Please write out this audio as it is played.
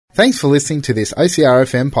Thanks for listening to this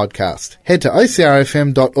OCRFM podcast. Head to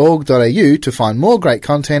ocrfm.org.au to find more great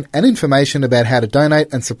content and information about how to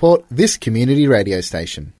donate and support this community radio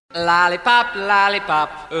station. Lollipop,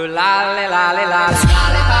 lollipop, ooh lolly, lolly, lolly.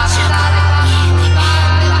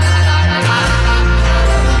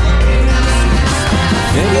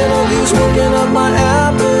 Thinking of you's working up my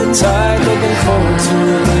appetite. Looking forward to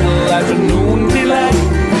a little afternoon delight.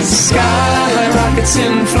 Sky rockets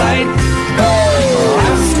in flight. Oh,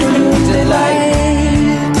 afternoon delight.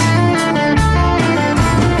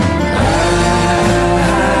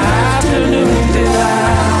 Afternoon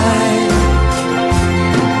delight.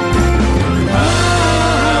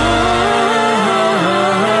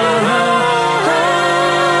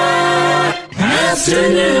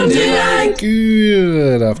 Afternoon delight.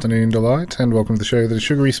 Good afternoon, Delight, and welcome to the show that is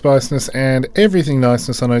sugary spiciness and everything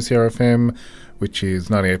niceness on OCRFM, which is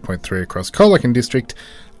 98.3 across Colac District,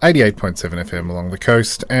 88.7 FM along the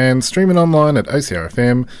coast, and streaming online at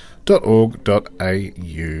ocrfm.org.au.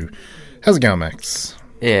 How's it going, Max?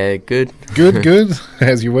 Yeah, good. Good.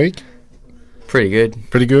 How's your week? Pretty good.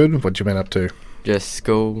 Pretty good. What you been up to? Just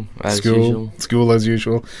school as usual. School as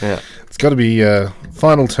usual. Yeah. It's got to be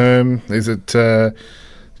final term. Is it?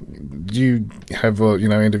 Do you have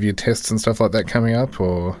end of year tests and stuff like that coming up,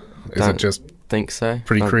 or is it just think so?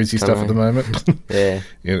 Pretty crazy stuff at the moment. Yeah.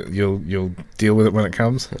 You'll deal with it when it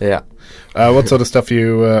comes. Yeah. What sort of stuff are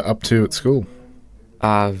you up to at school?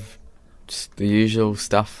 Just the usual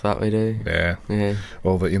stuff that we do. Yeah. Yeah.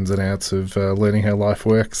 All the ins and outs of learning how life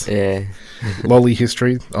works. Yeah. Lolly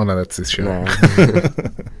history. Oh no, that's this show. No.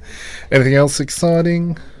 Anything else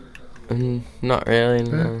exciting? Not really,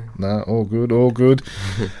 no. No, all good.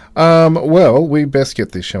 Well, we best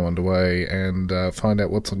get this show underway and find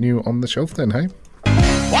out what's new on the shelf then, hey?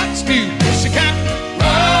 What's new, pussycat?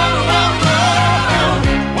 Whoa, whoa,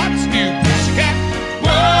 whoa. What's new, pussycat?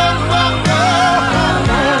 Whoa, whoa,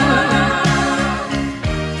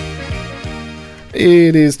 whoa.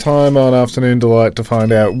 It is time on Afternoon Delight to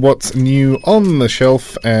find out what's new on the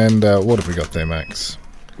shelf, and what have we got there, Max?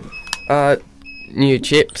 New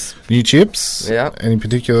chips. New chips? Yeah. Any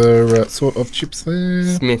particular sort of chips there?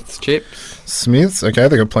 Smith's chips. Smith's? Okay,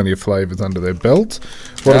 they've got plenty of flavours under their belt.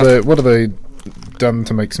 What have they done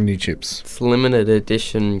to make some new chips? It's limited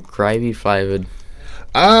edition gravy flavoured.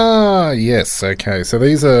 Ah, yes, okay. So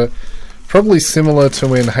these are probably similar to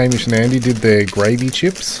when Hamish and Andy did their gravy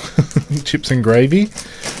chips. Chips and gravy.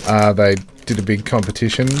 They did a big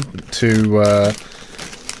competition to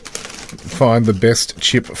find the best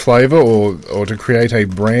chip flavour or to create a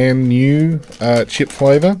brand new chip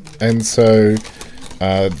flavour, and so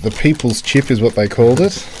the People's Chip is what they called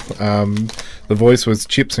it. The voice was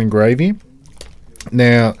Chips and Gravy.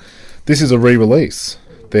 Now this is a re-release.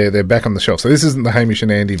 They're back on the shelf, so this isn't the Hamish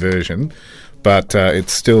and Andy version, but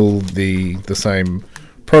it's still the same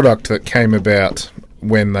product that came about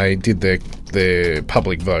when they did their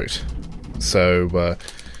public vote. So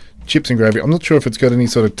Chips and Gravy. I'm not sure if it's got any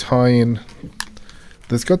sort of tie-in.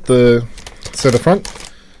 There's got the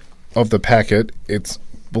front of the packet, it's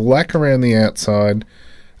black around the outside.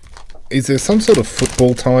 Is there some sort of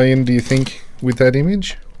football tie-in, do you think, with that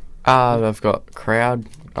image? I've got crowd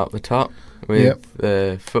up the top with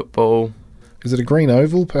the football. Is it a green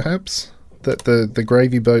oval, perhaps, that the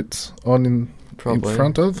gravy boat's on in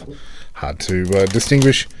front of? Hard to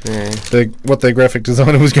distinguish what their graphic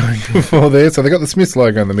designer was going for there. So they got the Smiths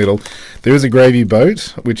logo in the middle. There is a gravy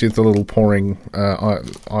boat, which is the little pouring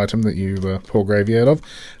item that you pour gravy out of.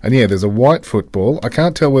 And there's a white football. I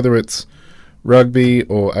can't tell whether it's rugby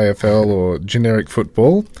or AFL or generic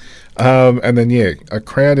football. And then, a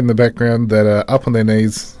crowd in the background that are up on their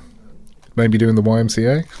knees, maybe doing the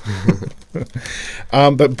YMCA.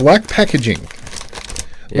 But black packaging.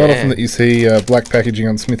 Not often that you see black packaging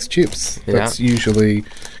on Smith's chips. That's usually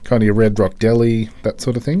kind of your Red Rock Deli, that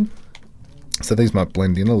sort of thing. So these might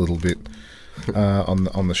blend in a little bit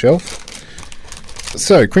on the shelf.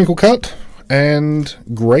 So crinkle cut and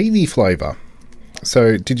gravy flavour.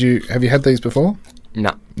 So have you had these before?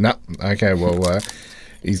 No. Okay, well,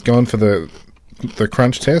 he's gone for the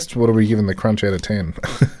crunch test. What are we giving the crunch out of 10?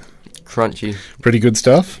 Crunchy. Pretty good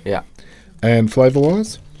stuff? Yeah. And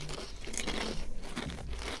flavour-wise?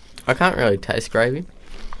 I can't really taste gravy.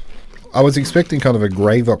 I was expecting kind of a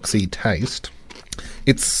Gravoxy taste.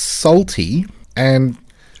 It's salty and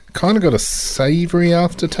kind of got a savoury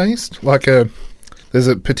aftertaste. There's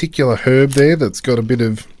a particular herb there that's got a bit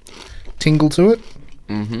of tingle to it.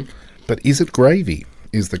 Mm-hmm. But is it gravy,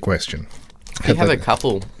 is the question. If you have a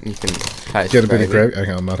couple, you can taste Get a bit of gravy.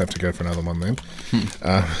 Okay, I might have to go for another one then.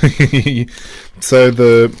 So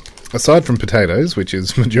aside from potatoes, which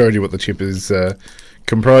is majority what the chip is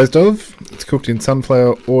comprised of. It's cooked in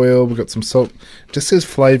sunflower oil. We've got some salt. It just says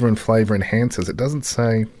flavour and flavour enhancers. It doesn't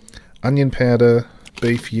say onion powder,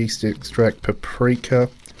 beef yeast extract, paprika.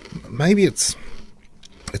 Maybe it's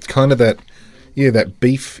kind of that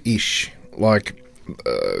beef-ish, like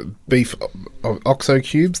beef OXO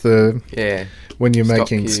cubes. When you're Stock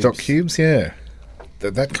making cubes. stock cubes, yeah,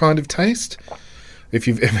 that kind of taste. If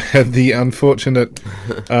you've ever had the unfortunate,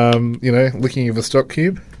 licking of a stock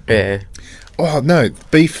cube. Yeah. Oh, no,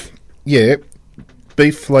 beef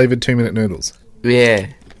flavoured 2-minute noodles. Yeah.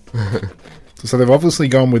 So they've obviously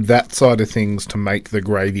gone with that side of things to make the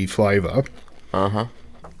gravy flavour. Uh-huh.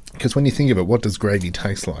 Because when you think of it, what does gravy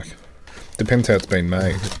taste like? Depends how it's been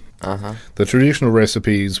made. Uh-huh. The traditional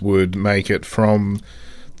recipes would make it from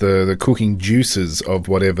the cooking juices of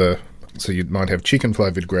whatever. So you might have chicken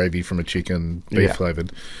flavoured gravy from a chicken, beef Yeah.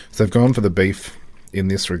 flavoured. So they've gone for the beef in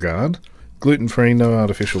this regard. Gluten-free, no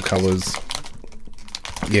artificial colours.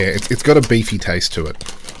 Yeah, it's got a beefy taste to it.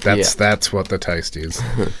 That's what the taste is.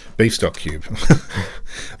 Beef stock cube.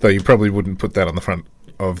 Though you probably wouldn't put that on the front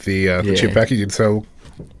of the chip package. You'd sell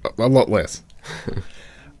a lot less.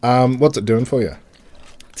 What's it doing for you?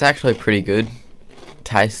 It's actually pretty good.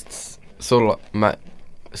 Tastes sort of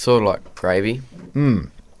like gravy.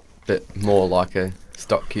 But more like a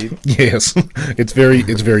stock cube. Yes, it's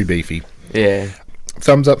very beefy. Yeah.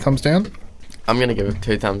 Thumbs up, thumbs down. I'm going to give it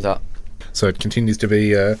 2 thumbs up. So it continues to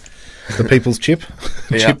be the people's chip,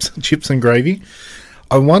 Yeah. chips and gravy.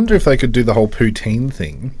 I wonder if they could do the whole poutine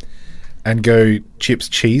thing and go chips,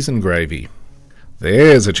 cheese and gravy.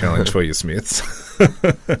 There's a challenge for you, Smiths.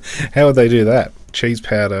 How would they do that? Cheese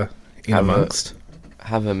powder in amongst?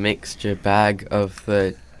 Have a mixture bag of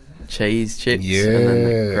the cheese chips Yeah, and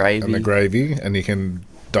then the gravy. and the gravy, and you can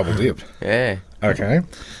double dip. Yeah. Okay.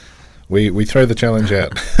 We throw the challenge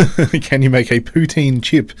out. Can you make a poutine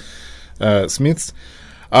chip, Smiths?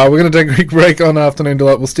 We're going to take a quick break on Afternoon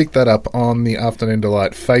Delight. We'll stick that up on the Afternoon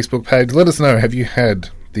Delight Facebook page. Let us know, have you had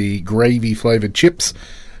the gravy-flavoured chips?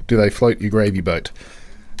 Do they float your gravy boat?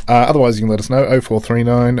 Otherwise, you can let us know,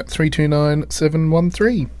 0439 329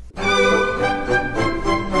 713.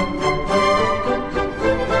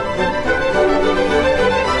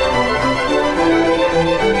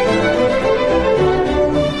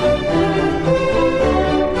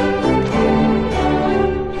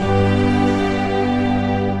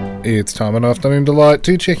 It's time on Afternoon Delight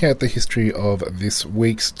to check out the history of this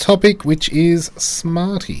week's topic, which is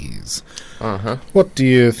Smarties. Uh-huh. What do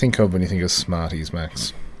you think of when you think of Smarties,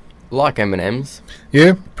 Max? Like M&M's.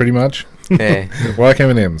 Yeah, pretty much. Yeah. Like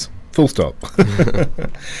M&M's. Full stop.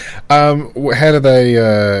 How do they...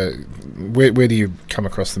 where do you come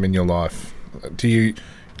across them in your life? Do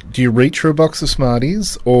you reach for a box of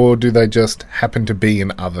Smarties, or do they just happen to be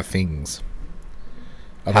in other things?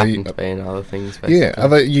 Happen to be in other things, basically. Yeah, are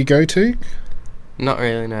they you go to? Not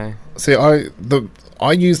really, no. See,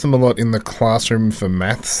 I use them a lot in the classroom for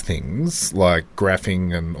maths things, like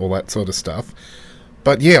graphing and all that sort of stuff.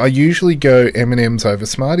 But yeah, I usually go M&M's over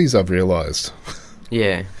Smarties, I've realised.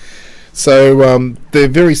 Yeah. So they're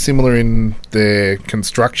very similar in their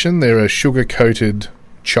construction. They're a sugar-coated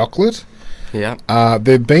chocolate. Yeah.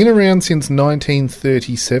 They've been around since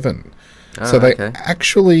 1937. So they okay.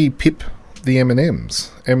 actually pip the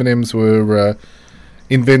M&M's. M&M's were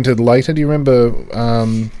invented later. Do you remember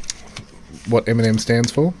what M&M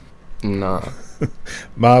stands for? No.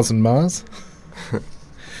 Mars and Mars.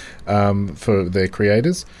 For their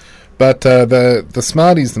creators. But the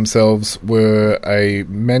Smarties themselves were a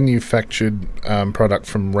manufactured product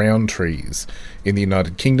from Rowntree's in the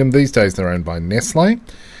United Kingdom. These days they're owned by Nestle.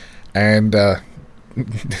 And do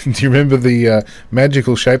you remember the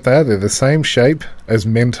magical shape they are? They're the same shape as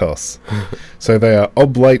Mentos. So they are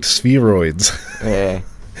oblate spheroids. Yeah.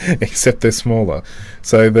 Except they're smaller.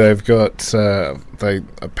 So they've got, they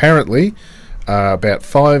apparently are about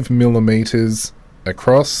 5 millimetres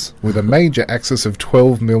across with a major axis of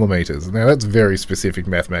 12 millimetres. Now that's very specific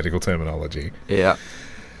mathematical terminology. Yeah.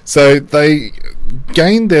 So they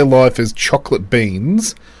gained their life as chocolate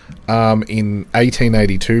beans in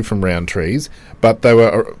 1882 from Rowntree's, but they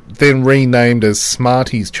were then renamed as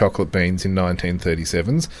Smarties chocolate beans in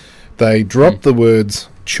 1937. They dropped the words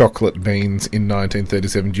chocolate beans in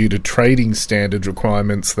 1937 due to trading standard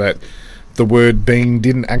requirements that the word bean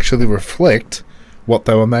didn't actually reflect what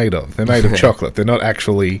they were made of. They're made of chocolate. They're not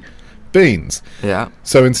actually beans. Yeah.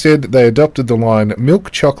 So instead, they adopted the line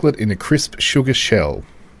milk chocolate in a crisp sugar shell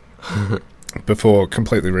before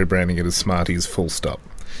completely rebranding it as Smarties full stop.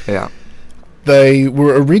 Yeah. They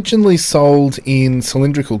were originally sold in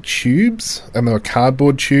cylindrical tubes, and they were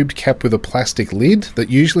cardboard tubed capped with a plastic lid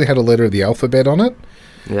that usually had a letter of the alphabet on it.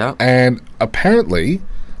 Yeah. And apparently,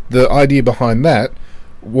 the idea behind that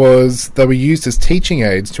was they were used as teaching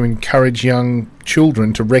aids to encourage young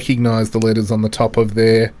children to recognise the letters on the top of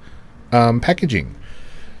their packaging.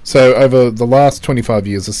 So over the last 25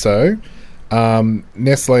 years or so,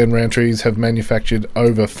 Nestle and Rowntree's have manufactured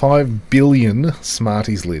over 5 billion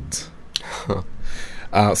Smarties lids.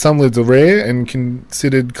 Some lids are rare and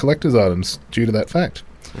considered collector's items due to that fact.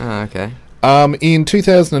 Oh, okay. In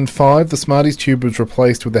 2005, the Smarties tube was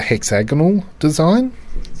replaced with a hexagonal design.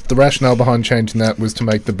 The rationale behind changing that was to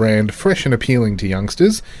make the brand fresh and appealing to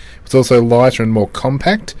youngsters. It was also lighter and more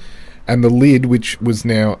compact, and the lid, which was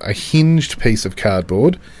now a hinged piece of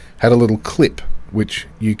cardboard, had a little clip which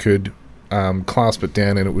you could clasp it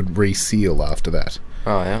down and it would reseal after that.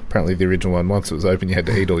 Oh, yeah. Apparently the original one, once it was open, you had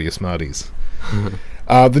to eat all your Smarties.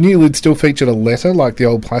 The new lid still featured a letter like the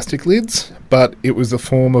old plastic lids, but it was a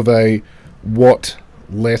form of a what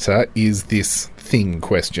letter is this thing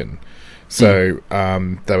question. So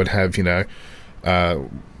they would have, the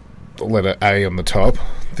letter A on the top.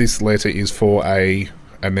 This letter is for A,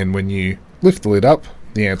 and then when you lift the lid up,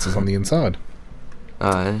 the answer's on the inside.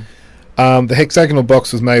 Oh, yeah. The hexagonal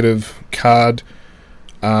box was made of card,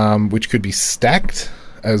 which could be stacked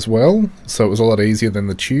as well, so it was a lot easier than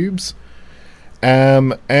the tubes.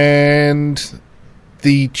 And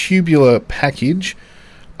the tubular package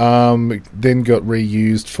then got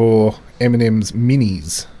reused for M&M's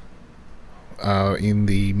Minis in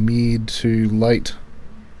the mid to late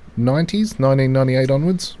 90s, 1998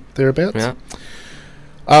 onwards, thereabouts.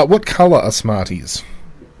 Yeah. What colour are Smarties?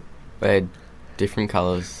 They're different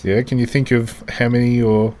colours. Yeah, can you think of how many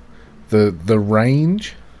or the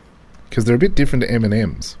range? Because they're a bit different to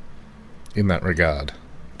M&M's in that regard.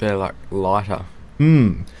 They're like lighter.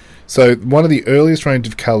 So one of the earliest range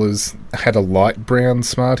of colours had a light brown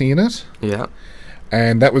Smartie in it, Yeah.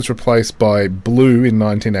 and that was replaced by blue in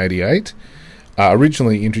 1988,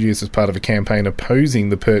 originally introduced as part of a campaign opposing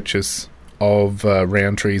the purchase of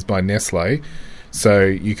Rowntree's by Nestle, so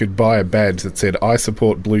you could buy a badge that said, "I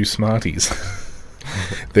support blue Smarties."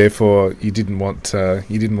 Therefore, you didn't want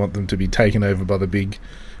them to be taken over by the big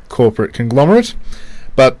corporate conglomerate.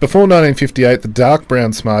 But before 1958, the dark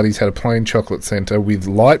brown Smarties had a plain chocolate centre, with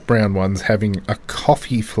light brown ones having a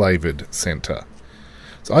coffee-flavoured centre.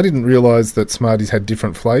 So I didn't realise that Smarties had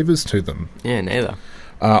different flavours to them. Yeah, neither.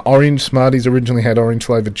 Orange Smarties originally had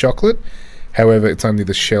orange-flavoured chocolate. However, it's only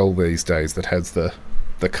the shell these days that has the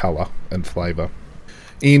colour and flavour.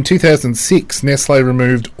 In 2006, Nestle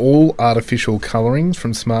removed all artificial colourings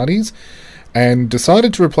from Smarties and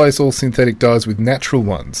decided to replace all synthetic dyes with natural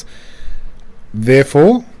ones.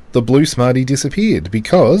 Therefore, the blue Smartie disappeared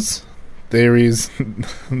because there is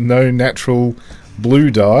no natural blue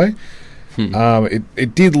dye.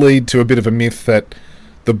 It did lead to a bit of a myth that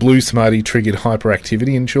the blue Smartie triggered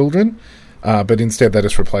hyperactivity in children, but instead they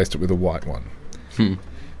just replaced it with a white one.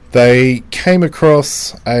 They came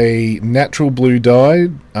across a natural blue dye,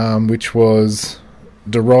 which was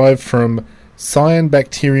derived from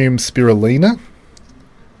Cyanobacterium spirulina,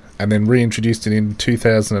 and then reintroduced it in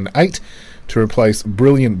 2008 to replace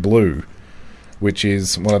Brilliant Blue, which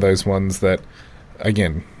is one of those ones that,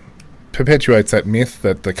 again, perpetuates that myth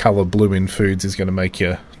that the colour blue in foods is going to make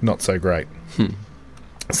you not so great.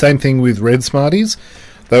 Same thing with red Smarties.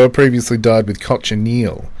 They were previously dyed with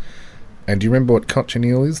cochineal. And do you remember what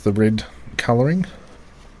cochineal is, the red colouring?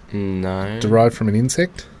 No. Derived from an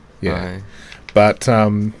insect? Yeah. No. But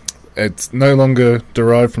it's no longer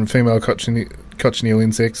derived from female cochineal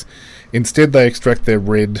insects. Instead, they extract their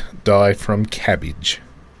red dye from cabbage.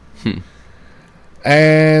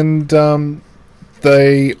 And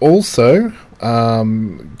they also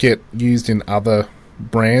get used in other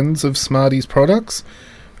brands of Smarties products.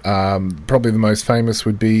 Probably the most famous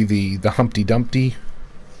would be the Humpty Dumpty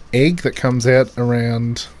egg that comes out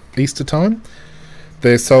around Easter time.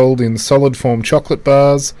 They're sold in solid form chocolate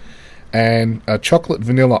bars and a chocolate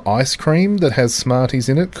vanilla ice cream that has Smarties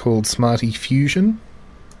in it called Smartie Fusion.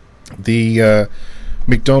 The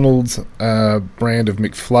McDonald's brand of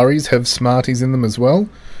McFlurries have Smarties in them as well,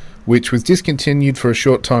 which was discontinued for a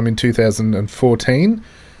short time in 2014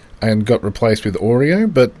 and got replaced with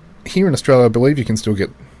Oreo. But here in Australia, I believe you can still get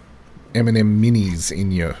M&M Minis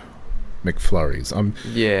in your McFlurries. I'm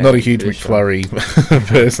not a huge McFlurry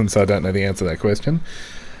person, so I don't know the answer to that question.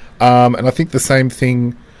 And I think the same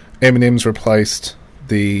thing, M&M's replaced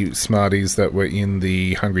the Smarties that were in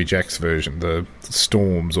the Hungry Jack's version, the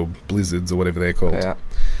Storms or Blizzards or whatever they're called. Yeah.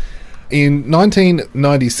 In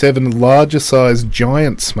 1997, larger sized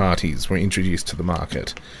giant Smarties were introduced to the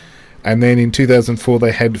market. And then in 2004,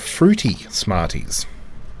 they had fruity Smarties.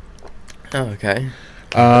 Oh, okay.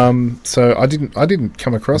 So I didn't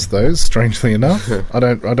come across those. Strangely enough, I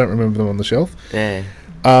don't remember them on the shelf. Yeah.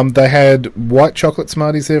 They had white chocolate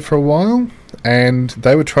Smarties there for a while, and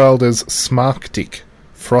they were trialled as Smarkdick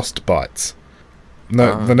Frost Bites.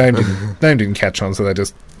 No, the name didn't catch on, so they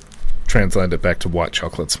just translated it back to white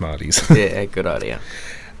chocolate Smarties. Yeah, good idea.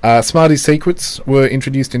 Smarties Secrets were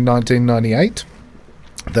introduced in 1998.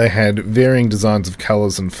 They had varying designs of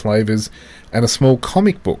colours and flavours, and a small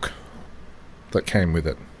comic book that came with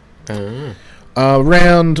it.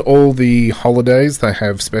 Around all the holidays, they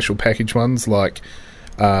have special package ones like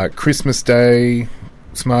Christmas Day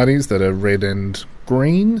Smarties that are red and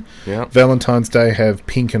green. Yeah. Valentine's Day have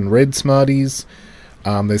pink and red Smarties.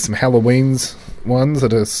 There's some Halloween's ones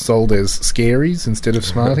that are sold as Scaries instead of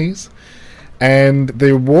Smarties. And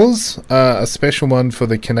there was a special one for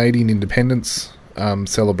the Canadian Independence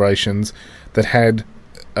celebrations that had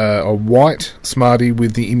a white Smartie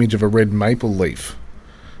with the image of a red maple leaf.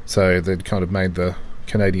 So they'd kind of made the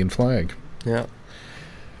Canadian flag. Yeah.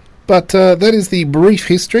 But that is the brief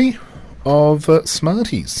history of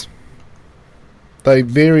Smarties. They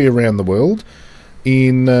vary around the world.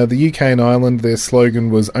 In the UK and Ireland, their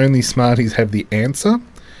slogan was "Only Smarties have the answer."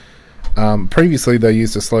 Previously, they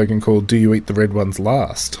used a slogan called "Do you eat the red ones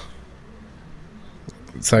last?"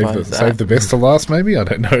 Save the best to last, maybe? I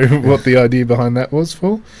don't know what the idea behind that was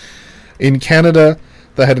for. In Canada,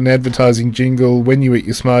 they had an advertising jingle: "When you eat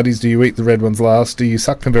your Smarties, do you eat the red ones last? Do you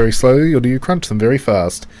suck them very slowly or do you crunch them very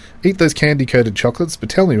fast? Eat those candy-coated chocolates, but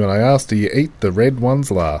tell me when I ask, do you eat the red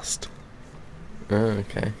ones last?" Oh,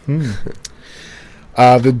 okay.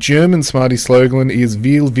 The German Smartie slogan is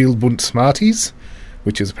 "Viel bunt Smarties,"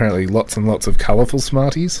 which is apparently lots and lots of colourful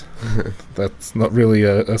Smarties. That's not really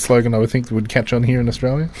a slogan I would think would catch on here in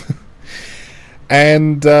Australia.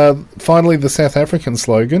 And finally, the South African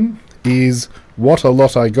slogan is "What a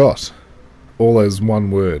lot I got," all as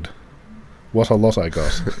one word. What a lot I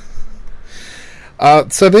got.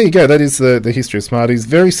 So there you go. That is the history of Smarties.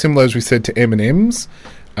 Very similar, as we said, to M&M's,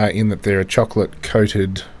 in that they're a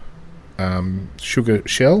chocolate-coated sugar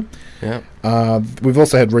shell. Yeah. We've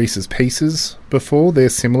also had Reese's Pieces before. They're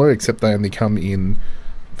similar, except they only come in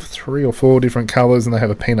 3 or 4 different colours, and they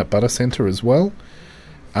have a peanut butter centre as well.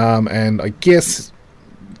 And I guess,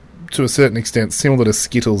 to a certain extent, similar to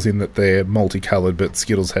Skittles in that they're multicoloured, but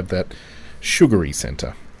Skittles have that sugary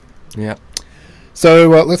centre. Yeah. So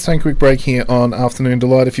let's take a quick break here on Afternoon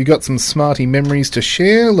Delight. If you've got some Smartie memories to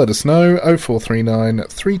share, let us know, 0439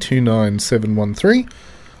 329 713,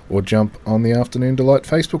 or jump on the Afternoon Delight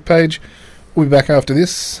Facebook page. We'll be back after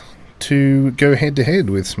this to go head-to-head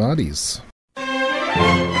with Smarties.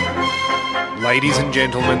 Ladies and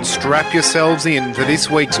gentlemen, strap yourselves in for this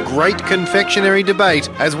week's great confectionery debate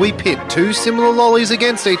as we pit 2 similar lollies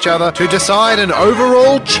against each other to decide an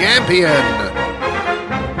overall champion.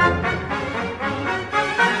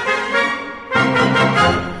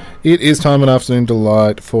 It is time on Afternoon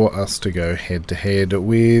Delight for us to go head-to-head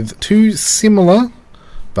with 2 similar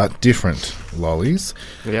but different lollies.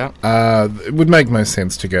 Yeah. It would make most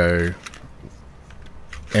sense to go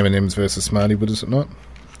M&M's versus Smartie, would it not?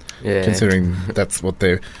 Yeah. Considering that's what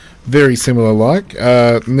they're very similar like.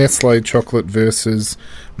 Nestle chocolate versus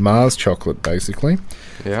Mars chocolate, basically.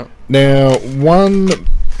 Yeah. Now, one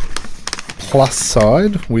plus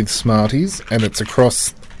side with Smarties, and it's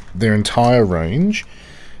across their entire range,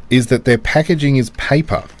 is that their packaging is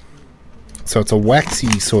paper. So it's a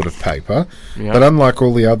waxy sort of paper, Yeah. but unlike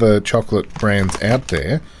all the other chocolate brands out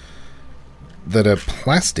there that are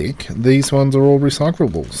plastic, these ones are all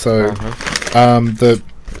recyclable. So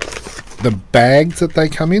the bags that they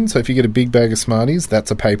come in, so if you get a big bag of Smarties,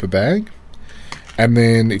 that's a paper bag. And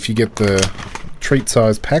then if you get the treat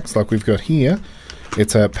size packs like we've got here,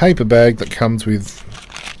 it's a paper bag that comes with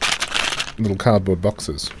little cardboard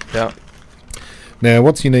boxes. Yeah. Now,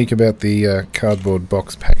 what's unique about the cardboard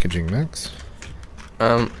box packaging, Max?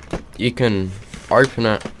 You can open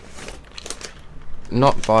it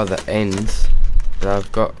not by the ends, but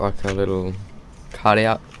I've got like a little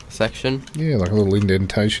cutout section. Yeah, like a little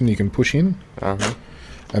indentation you can push in. Uh-huh.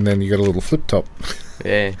 And then you got a little flip top.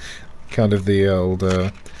 Yeah. Kind of the old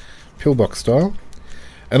pillbox style.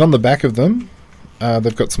 And on the back of them,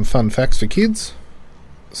 they've got some fun facts for kids.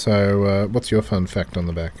 So, what's your fun fact on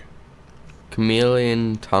the back?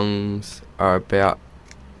 Chameleon tongues are about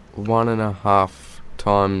 1.5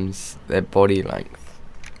 times their body length.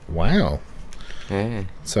 Wow. Yeah.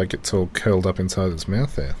 So it gets all curled up inside its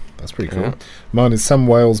mouth there. That's pretty cool. Yeah. Mine is some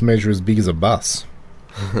whales measure as big as a bus.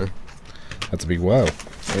 That's a big whale.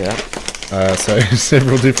 Yeah. So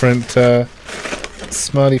several different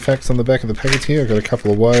Smartie facts on the back of the package here. I've got a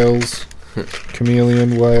couple of whales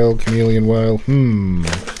chameleon whale.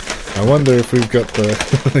 I wonder if we've got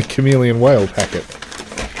the chameleon whale packet.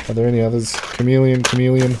 Are there any others? Chameleon.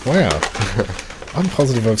 Wow. I'm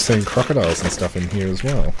positive I've seen crocodiles and stuff in here as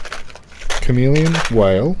well. Chameleon,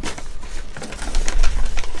 whale.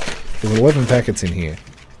 There's 11 packets in here.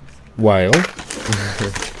 Whale.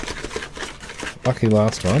 Lucky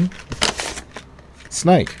last one.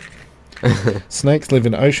 Snake. Snakes live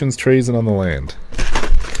in oceans, trees, and on the land.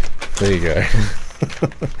 There you go.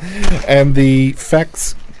 And the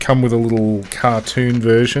facts come with a little cartoon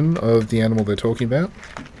version of the animal they're talking about.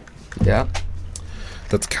 Yeah.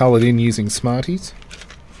 That's coloured in using Smarties.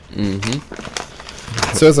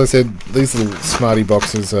 Mm-hmm. So as I said, these little Smartie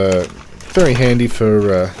boxes are very handy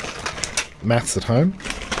for maths at home.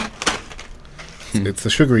 It's a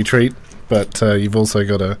sugary treat, but you've also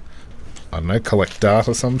got to, I don't know, collect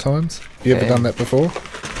data sometimes. Have you ever done that before?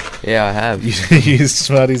 Yeah, I have. You used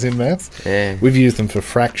Smarties in maths? Yeah. We've used them for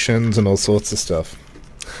fractions and all sorts of stuff.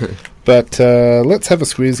 But let's have a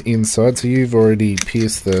squiz inside. So you've already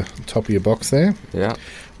pierced the top of your box there. Yeah.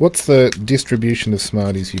 What's the distribution of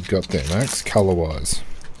Smarties you've got there, Max, colour-wise?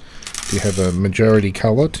 Do you have a majority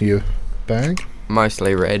colour to your bag?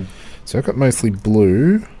 Mostly red. So I've got mostly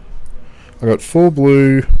blue. I've got 4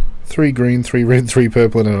 blue, 3 green, 3 red, 3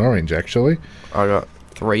 purple, and an orange, actually. I got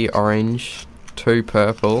 3 orange, 2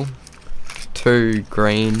 purple, 2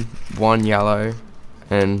 green, 1 yellow,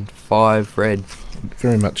 and 5 red.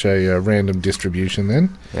 Very much a random distribution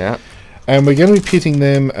then. Yeah. And we're going to be pitting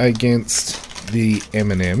them against the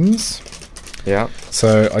M&Ms. Yeah.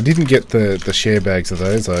 So I didn't get the share bags of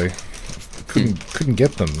those. I couldn't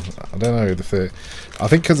get them. I don't know if they're... I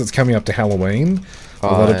think because it's coming up to Halloween, a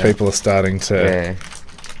lot of people are starting to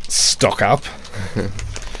stock up.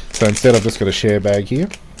 So instead I've just got a share bag here.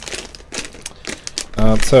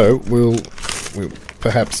 So we'll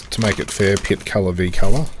perhaps, to make it fair, pit colour v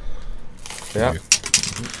colour. Yeah.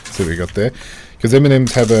 See what we got there. Because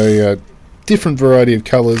M&Ms have a different variety of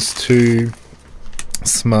colours to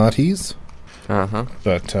Smarties. Uh-huh.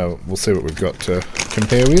 But we'll see what we've got to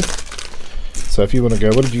compare with. So if you want to go,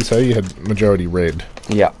 what did you say? You had majority red.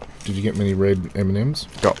 Yeah. Did you get many red M&Ms?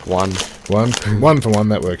 Got 1. One? One for one,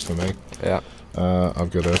 that works for me. Yeah.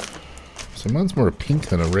 I've got a... So mine's more a pink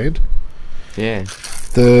than a red. Yeah.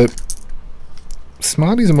 The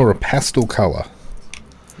Smarties are more a pastel colour.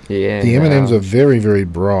 Yeah. The M&Ms are very, very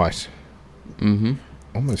bright. Mm-hmm.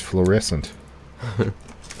 Almost fluorescent.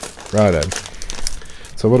 Righto.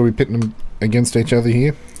 So what are we pitting them against each other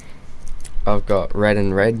here? I've got red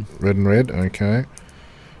and red. Red and red, okay.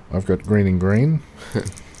 I've got green and green.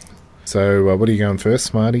 So what are you going first,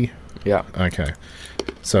 Smartie? Yeah. Okay.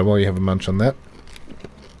 So while you have a munch on that,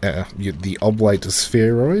 the oblate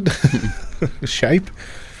spheroid shape,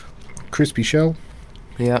 crispy shell,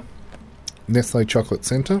 Yeah. Nestle chocolate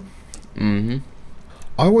centre. Mm-hmm.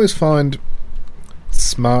 I always find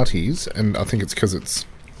Smarties, and I think it's because it's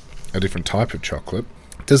a different type of chocolate,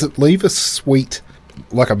 does it leave a sweet,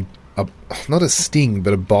 like a not a sting,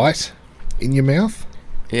 but a bite in your mouth?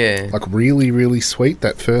 Yeah. Like really, really sweet,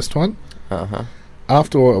 that first one. Uh-huh.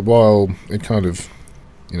 After a while, it kind of,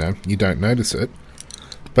 you don't notice it.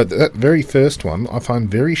 But that very first one, I find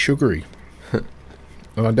very sugary.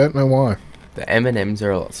 And I don't know why. The M&Ms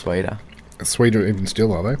are a lot sweeter. Sweeter even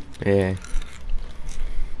still, are they?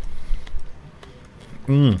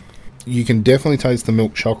 Yeah. You can definitely taste the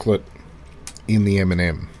milk chocolate in the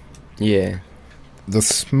M&M. Yeah. The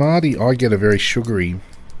Smartie, I get a very sugary,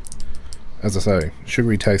 as I say,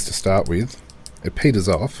 sugary taste to start with. It peters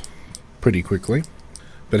off pretty quickly.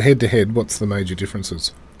 But head to head, what's the major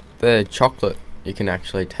differences? The chocolate, you can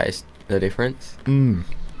actually taste the difference. Mm.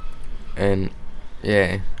 And,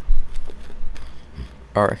 yeah.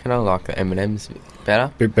 I reckon I like the M&Ms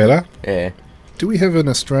better. Bit better? Yeah. Do we have an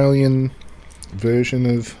Australian version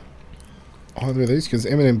of either of these? Because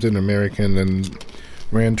M&M's are American and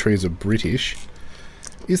Roundtrees are British.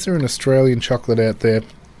 Is there an Australian chocolate out there?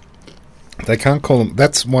 They can't call them...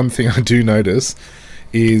 That's one thing I do notice,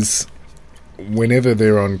 is whenever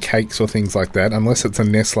they're on cakes or things like that, unless it's a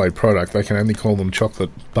Nestle product, they can only call them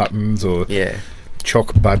chocolate buttons or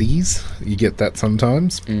choc buddies. You get that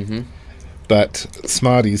sometimes. Mm-hmm. But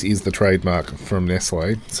Smarties is the trademark from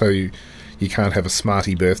Nestle, so you can't have a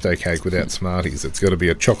Smartie birthday cake without Smarties. It's got to be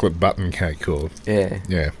a chocolate button cake or... Yeah.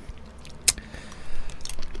 Yeah.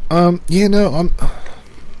 I'm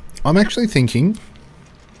actually thinking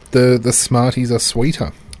the Smarties are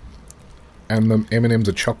sweeter and the M&Ms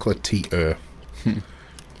are chocolatey-er.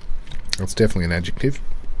 That's definitely an adjective.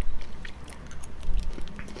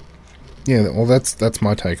 Yeah, well, that's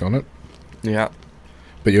my take on it. Yeah.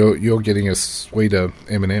 But you're getting a sweeter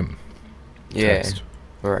M&M. Yeah, taste.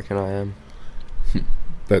 I reckon I am.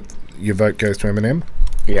 But your vote goes to M&M?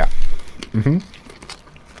 Yeah.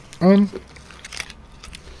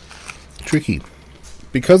 Tricky.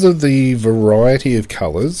 Because of the variety of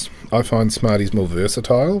colours, I find Smarties more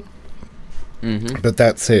versatile. But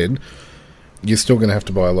that said, you're still going to have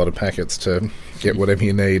to buy a lot of packets to get whatever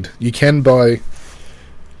you need. You can buy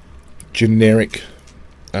generic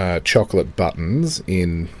chocolate buttons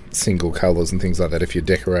in single colours and things like that if you're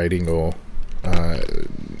decorating or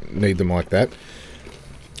need them like that.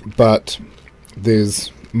 But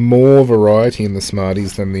there's more variety in the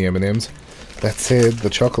Smarties than the M&Ms. That said, the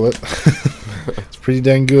chocolate, it's pretty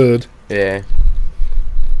dang good. Yeah.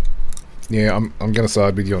 Yeah, I'm going to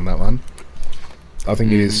side with you on that one. I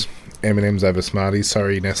think it is M&M's over Smarties.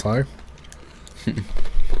 Sorry, Nestle.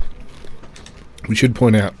 We should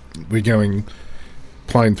point out we're going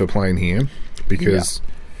plain for plain here because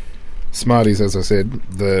Smarties, as I said,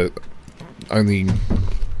 the only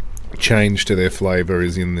change to their flavour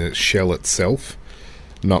is in the shell itself,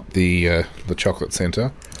 not the chocolate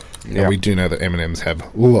centre. Yeah. And we do know that M&M's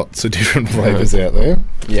have lots of different flavours out there.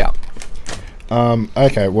 Yeah.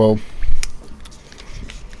 Okay, well,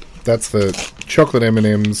 that's the chocolate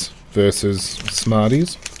M&M's versus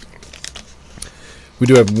Smarties. We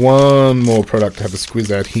do have one more product to have a squiz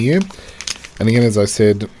at here. And again, as I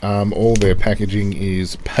said, all their packaging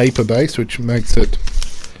is paper-based, which makes it,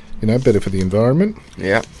 better for the environment.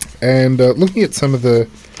 Yeah. And looking at some of the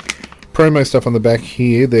promo stuff on the back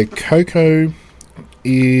here, their cocoa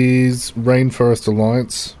is Rainforest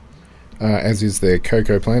Alliance, as is their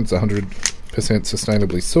cocoa plant. It's 100%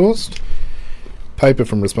 sustainably sourced. Paper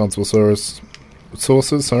from responsible sources,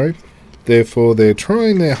 Therefore, they're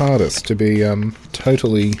trying their hardest to be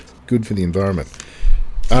totally good for the environment.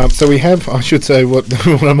 So we have, I should say, what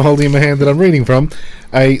I'm holding in my hand that I'm reading from,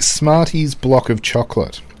 a Smarties block of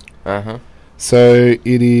chocolate. So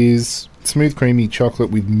it is smooth, creamy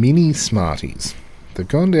chocolate with mini Smarties. They've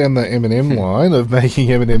gone down the M&M line of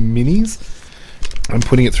making M&M minis and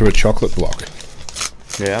putting it through a chocolate block.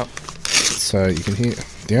 Yeah. So you can hear,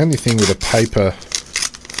 the only thing with a paper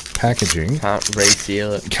packaging... Can't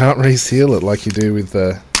reseal it. Can't reseal it like you do with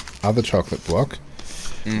the other chocolate block.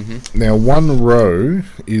 Now, one row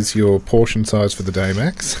is your portion size for the day,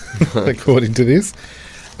 Max, according to this.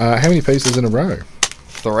 How many pieces in a row?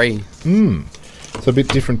 3. It's a bit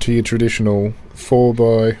different to your traditional 4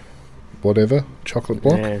 by whatever chocolate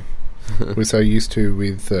block Yeah. we're so used to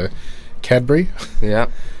with Cadbury. Yeah.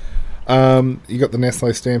 You got the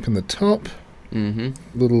Nestle stamp in the top.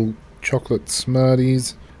 Little chocolate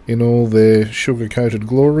Smarties in all their sugar-coated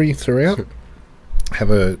glory throughout. Have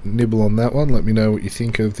a nibble on that one. Let me know what you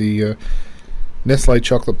think of the Nestle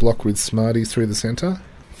chocolate block with Smarties through the centre.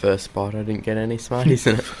 First bite, I didn't get any Smarties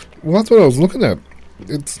in it. Well, that's what I was looking at.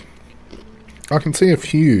 I can see a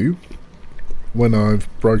few when I've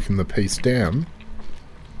broken the piece down,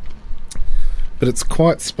 but it's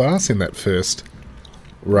quite sparse in that first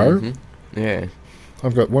row. Yeah.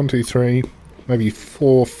 I've got 1, 2, 3, maybe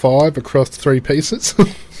 4, 5 across 3 pieces.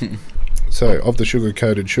 So, of the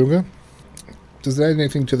sugar-coated sugar. Does that add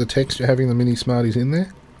anything to the texture having the mini Smarties in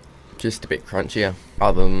there? Just a bit crunchier.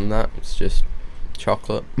 Other than that, it's just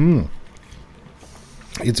chocolate.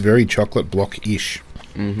 It's very chocolate block-ish.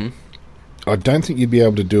 I don't think you'd be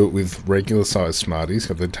able to do it with regular-sized Smarties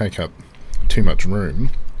because they'd take up too much room.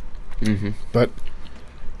 But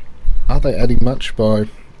are they adding much by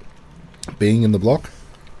being in the block?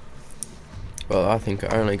 Well, I think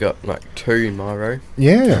I only got like 2 in my row.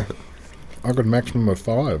 Yeah. I got a maximum of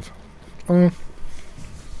 5.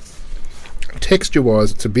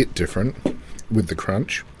 Texture-wise, it's a bit different with the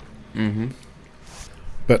crunch.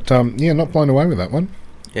 But, yeah, not blown away with that one.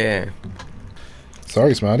 Yeah.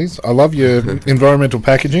 Sorry, Smarties. I love your environmental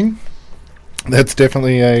packaging. That's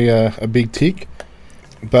definitely a big tick.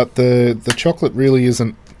 But the chocolate really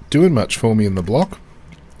isn't doing much for me in the block.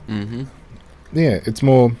 Yeah, it's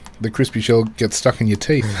more the crispy shell gets stuck in your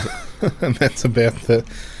teeth. And that's about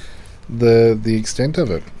the extent of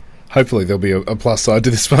it. Hopefully there'll be a plus side to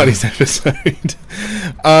this Smarties episode.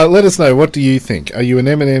 Let us know, what do you think? Are you an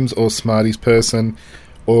M&M's or Smarties person?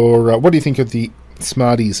 Or what do you think of the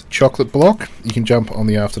Smarties chocolate block? You can jump on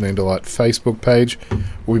the Afternoon Delight Facebook page.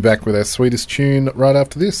 We'll be back with our sweetest tune right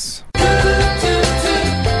after this.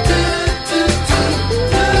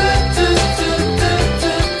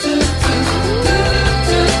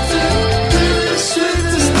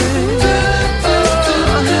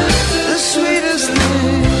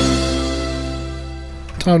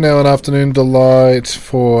 Time now, an afternoon delight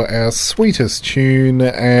for our sweetest tune,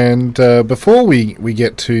 and before we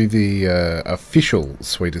get to the official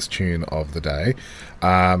sweetest tune of the day,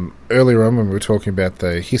 earlier on when we were talking about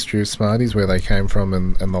the history of Smarties, where they came from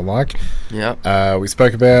and the like, we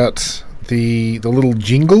spoke about the little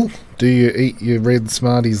jingle, "Do you eat your red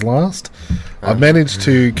Smarties last?" I've managed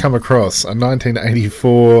to come across a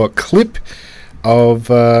 1984 clip of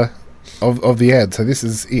the ad, so this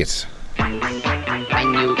is it.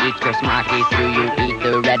 When you eat your Smarties, do you eat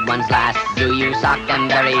the red ones last? Do you suck them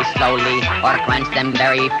very slowly or crunch them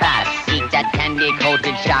very fast? Eat that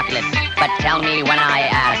candy-coated chocolate, but tell me when I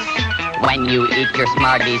ask. When you eat your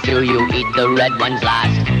Smarties, do you eat the red ones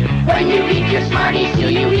last? When you eat your Smarties, do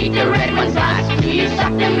you eat the red ones last? Do you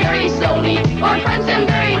suck them very slowly or crunch them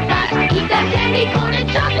very fast? Eat that candy-coated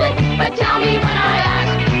chocolate, but tell me when I ask.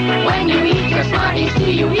 When you eat your Smarties, do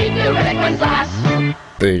you eat the red ones last?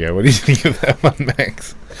 There you go. What do you think of that one,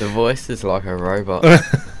 Max? The voice is like a robot.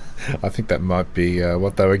 I think that might be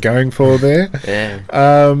what they were going for there. Yeah.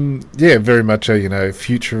 Very much a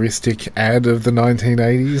futuristic ad of the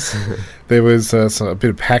 1980s. There was a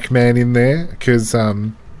bit of Pac-Man in there, because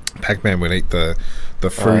Pac-Man would eat the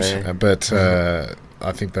fruit, but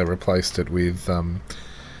I think they replaced it with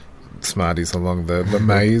Smarties along the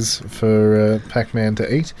maze for Pac-Man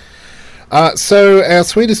to eat. So our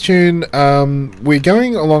sweetest tune, we're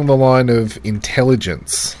going along the line of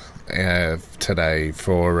intelligence today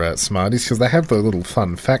for Smarties, because they have the little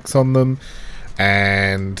fun facts on them,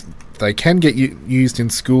 and they can get used in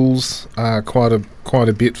schools quite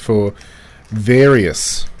a bit for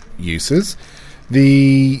various uses.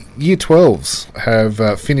 The Year 12s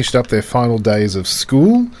have finished up their final days of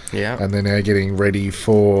school, and they're now getting ready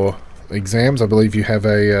for exams. I believe you have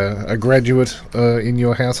a graduate in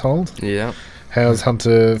your household. Yeah. How's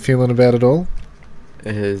Hunter feeling about it all?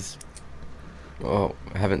 Well,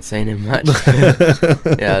 I haven't seen him much.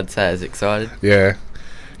 Yeah, I'd say I was excited. Yeah,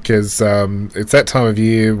 because it's that time of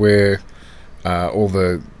year where all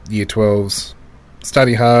the Year 12s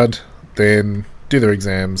study hard, then do their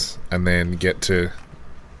exams, and then get to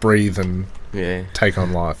breathe and take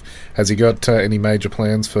on life. Has he got any major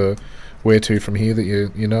plans for where to from here that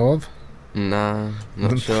you know of? Nah,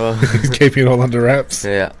 not sure. He's keeping it all under wraps?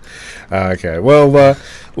 Yeah. Okay, well,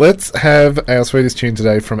 let's have our sweetest tune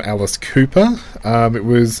today from Alice Cooper. It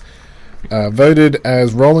was voted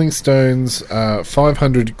as Rolling Stone's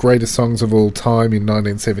 500 greatest songs of all time in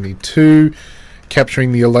 1972,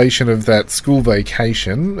 capturing the elation of that school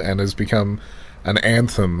vacation, and has become an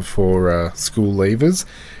anthem for school leavers.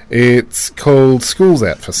 It's called School's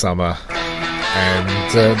Out for Summer, and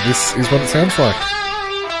this is what it sounds like.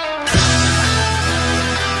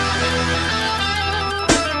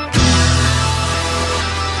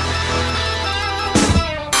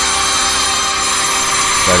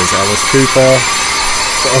 That is Alice Cooper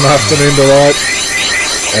on Afternoon Delight.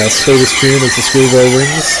 Our sweetest tune as the school bell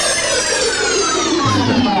rings.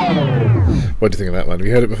 What do you think of that one? Have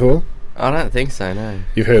you heard it before? I don't think so, no.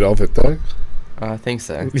 You've heard of it, though? I think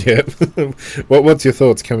so. Yeah. What's your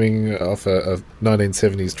thoughts coming off a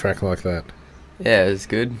 1970s track like that? Yeah, it was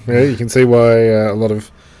good. Yeah, you can see why a lot of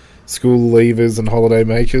school leavers and holiday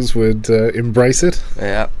makers would embrace it.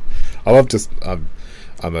 Yeah.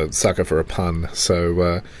 I'm a sucker for a pun,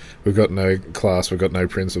 so we've got no class, we've got no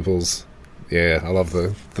principles. Yeah, I love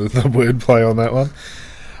the wordplay on that one.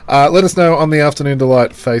 Let us know on the Afternoon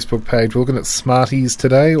Delight Facebook page. We're looking at Smarties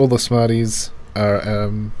today. All the Smarties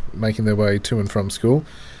are making their way to and from school.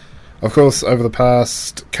 Of course, over the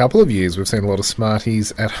past couple of years, we've seen a lot of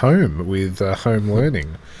Smarties at home with home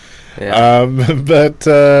learning. Yeah. But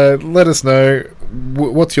let us know,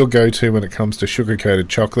 what's your go-to when it comes to sugar-coated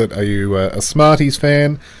chocolate? Are you a Smarties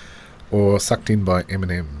fan or sucked in by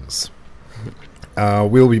M&Ms?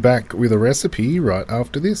 We'll be back with a recipe right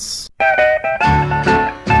after this.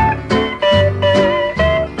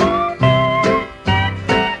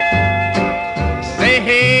 Say,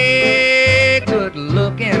 hey, good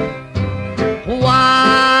looking,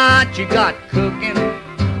 what you got cooking?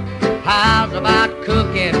 How's about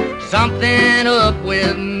cooking something up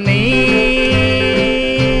with me?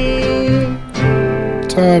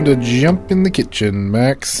 Time to jump in the kitchen,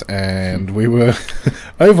 Max, and we were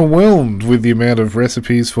overwhelmed with the amount of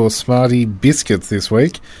recipes for Smartie biscuits this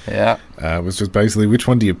week. Yeah. It was just basically, which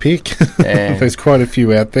one do you pick? Yeah. There's quite a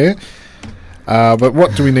few out there. But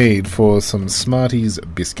what do we need for some Smarties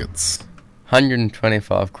biscuits?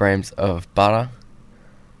 125 grams of butter,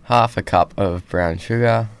 half a cup of brown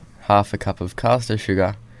sugar, half a cup of caster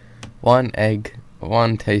sugar, 1 egg,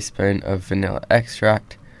 1 teaspoon of vanilla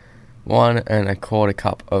extract, 1 1/4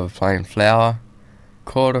 cup of plain flour,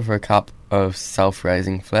 1/4 cup of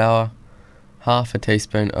self-raising flour, half a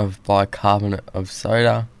teaspoon of bicarbonate of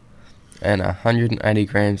soda, and 180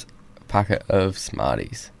 grams packet of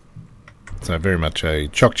Smarties. So very much a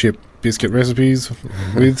choc chip biscuit recipes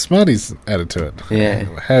with Smarties added to it. Yeah.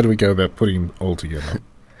 How do we go about putting them all together?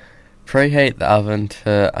 Preheat the oven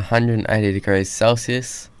to 180 degrees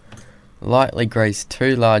Celsius. Lightly grease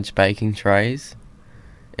 2 large baking trays.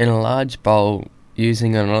 In a large bowl,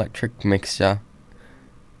 using an electric mixture,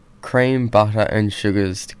 cream, butter and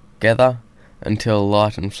sugars together until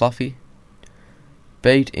light and fluffy.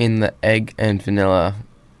 Beat in the egg and vanilla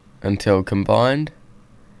until combined.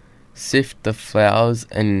 Sift the flours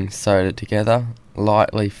and soda together.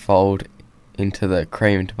 Lightly fold into the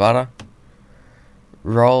creamed butter.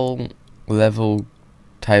 Roll level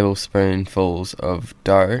tablespoonfuls of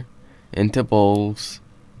dough into balls.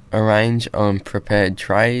 Arrange on prepared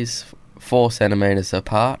trays 4 centimeters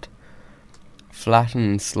apart.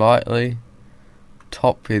 Flatten slightly.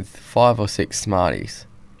 Top with 5 or 6 Smarties.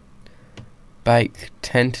 Bake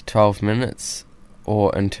 10 to 12 minutes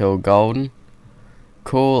or until golden.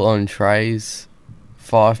 Cool on trays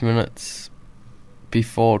 5 minutes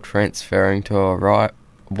before transferring to a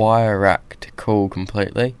wire rack to cool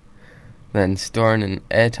completely. Then store in an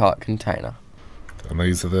airtight container. And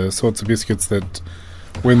these are the sorts of biscuits that,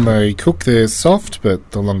 when they cook, they're soft,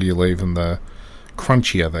 but the longer you leave them, the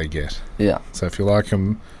crunchier they get. Yeah. So if you like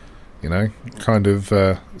them, you know, kind of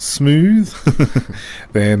smooth,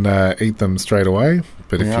 then eat them straight away.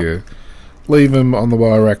 But if you leave them on the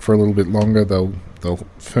wire rack for a little bit longer, they'll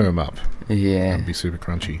firm up. Yeah. And be super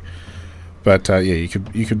crunchy. But you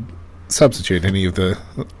could substitute any of the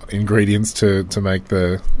ingredients to make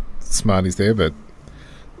the Smarties there, but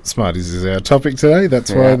Smarties is our topic today.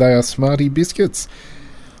 That's why they are Smartie biscuits.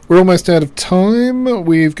 We're almost out of time.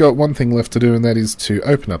 We've got one thing left to do, and that is to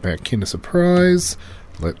open up our Kinder Surprise.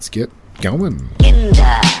 Let's get going.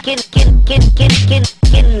 Kinder, Kinder,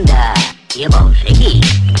 you won't see.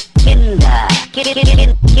 Kinder, Kinder,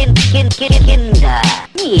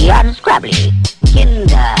 me unscrabbly.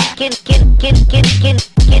 Kinder, Kinder,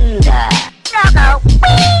 Choco,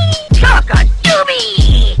 wee, Choco,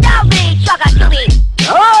 doobie, doubly, Choco, doobie,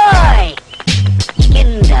 oi!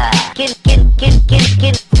 Kinder,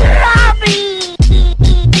 Robbie!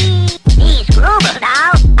 These groovers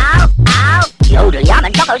now, ow, yodel, yum,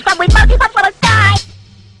 and Choco scrub with multi-punch for a die!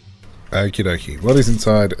 Okie dokie. What is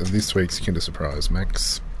inside this week's Kinder Surprise,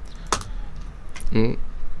 Max?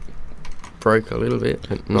 Broke a little bit,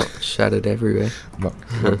 but not shattered everywhere. Not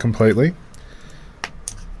completely.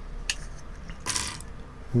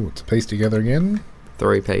 Ooh, it's pieced together again.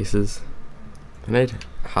 3 pieces. I need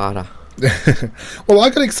harder. Well, I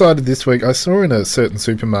got excited this week. I saw in a certain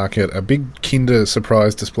supermarket a big Kinder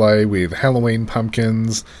Surprise display with Halloween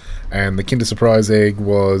pumpkins, and the Kinder Surprise egg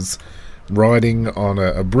was riding on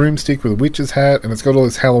a broomstick with a witch's hat, and it's got all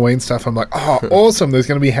this Halloween stuff. I'm like, oh, awesome, there's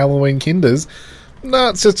going to be Halloween Kinders. No,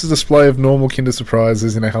 it's just a display of normal Kinder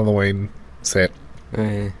Surprises in a Halloween set.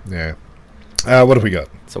 Yeah. What have we got?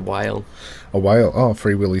 It's a whale. A whale. Oh,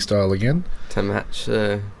 Free Willy style again. To match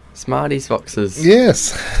Smarties boxes.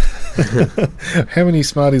 Yes. How many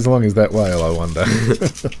Smarties long is that whale, I wonder?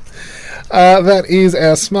 That is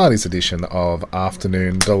our Smarties edition of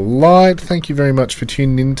Afternoon Delight. Thank you very much for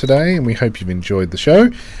tuning in today, and we hope you've enjoyed the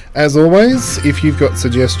show. As always, if you've got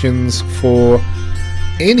suggestions for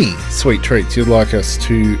any sweet treats you'd like us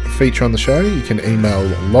to feature on the show, you can email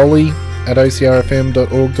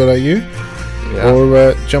lolly@ocrfm.org.au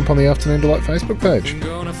or jump on the Afternoon Delight Facebook page.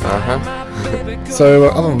 So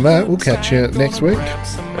other than that, we'll catch you next week.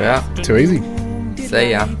 Yeah. Too easy.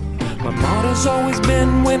 See ya. My motto's always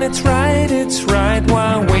been, when it's right,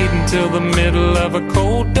 why wait until the middle of a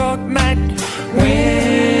cold, dark night?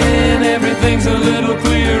 When everything's a little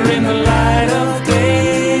clearer in the light of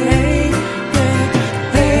day.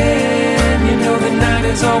 And you know the night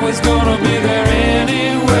is always gonna be there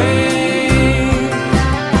anyway.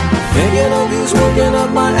 Thinking of you's working up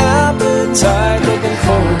my appetite. Looking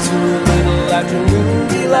forward to a little afternoon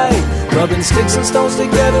delight. Rubbing sticks and stones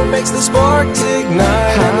together makes the spark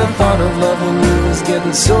ignite. And the thought of loving you is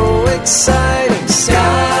getting so exciting.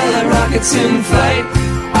 Sky rockets in flight.